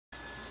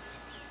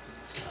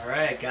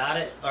Alright, got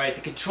it. Alright,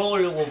 the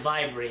controller will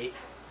vibrate.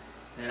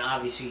 And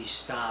obviously you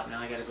stop. Now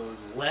I gotta go to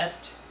the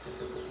left.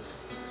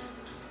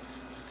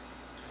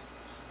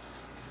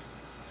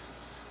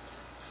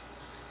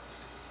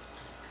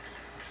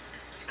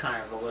 It's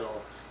kind of a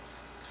little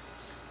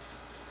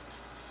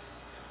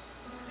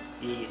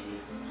easy.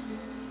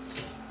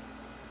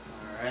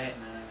 Alright,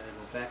 and then I'm gonna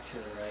go back to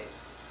the right.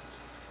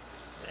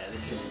 Yeah,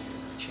 this isn't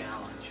even a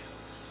challenge.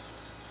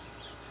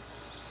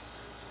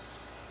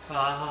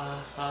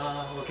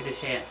 Look at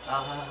his hand.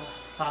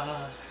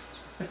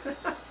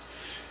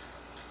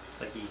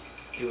 It's like he's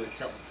doing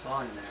something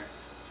fun there.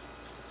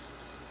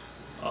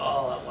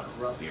 Oh, I want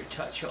to rub your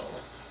touch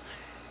hole.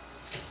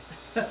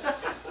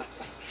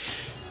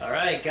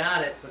 Alright,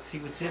 got it. Let's see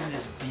what's in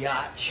this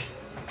biatch.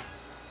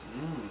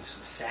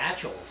 Some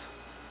satchels.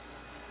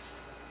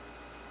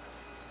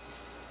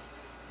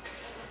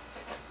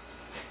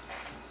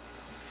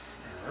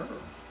 And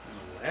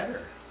a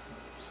letter.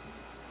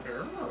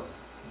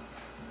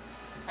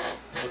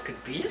 What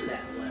could be in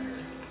that letter?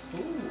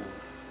 Ooh,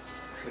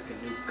 looks like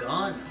a new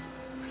gun.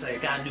 Looks like I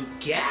got a new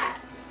gat.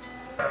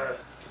 Alright,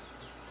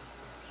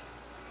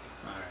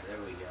 there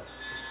we go.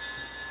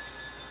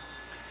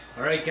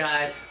 Alright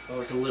guys, that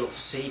was a little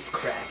safe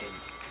cracking.